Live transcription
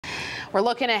We're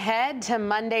looking ahead to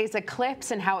Monday's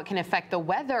eclipse and how it can affect the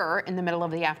weather in the middle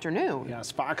of the afternoon.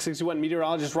 Yes, Fox 61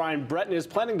 meteorologist Ryan Breton is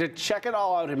planning to check it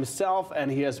all out himself,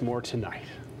 and he has more tonight.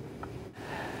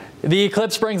 The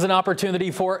eclipse brings an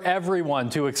opportunity for everyone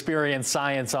to experience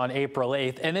science on April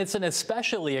 8th, and it's an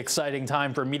especially exciting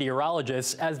time for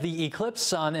meteorologists as the eclipsed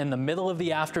sun in the middle of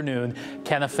the afternoon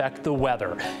can affect the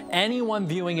weather. Anyone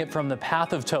viewing it from the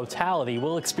path of totality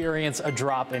will experience a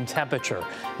drop in temperature.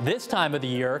 This time of the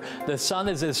year, the sun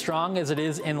is as strong as it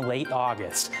is in late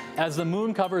August. As the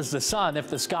moon covers the sun, if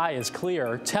the sky is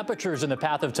clear, temperatures in the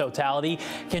path of totality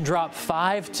can drop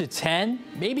 5 to 10,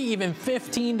 maybe even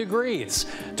 15 degrees.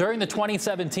 During the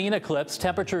 2017 eclipse,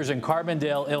 temperatures in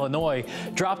Carbondale, Illinois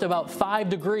dropped about 5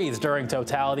 degrees during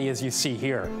totality, as you see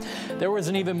here. There was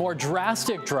an even more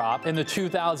drastic drop in the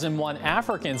 2001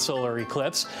 African solar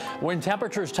eclipse when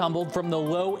temperatures tumbled from the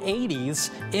low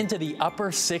 80s into the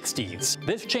upper 60s.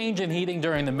 This change in heating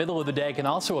during the middle of the day can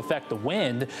also affect the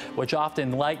wind, which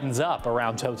often lightens up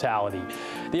around totality.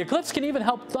 The eclipse can even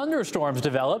help thunderstorms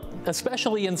develop,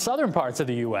 especially in southern parts of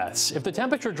the U.S. If the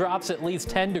temperature drops at least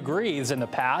 10 degrees in the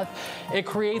path, it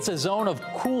creates a zone of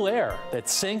cool air that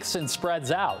sinks and spreads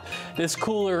out. This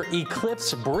cooler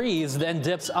eclipse breeze then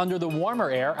dips under the warmer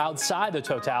air outside the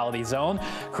totality zone,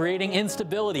 creating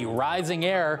instability, rising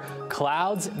air,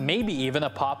 clouds, maybe even a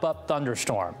pop-up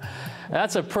thunderstorm.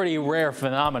 That's a pretty rare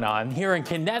phenomenon. Here in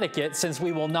Connecticut, since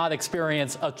we will not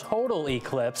experience a total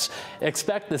eclipse,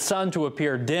 expect the sun to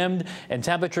appear dimmed and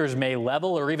temperatures may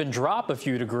level or even drop a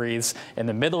few degrees in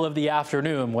the middle of the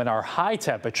afternoon when our high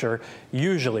temperature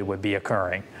usually would be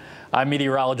occurring. I'm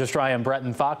meteorologist Ryan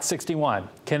Breton, Fox 61,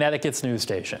 Connecticut's news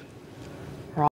station.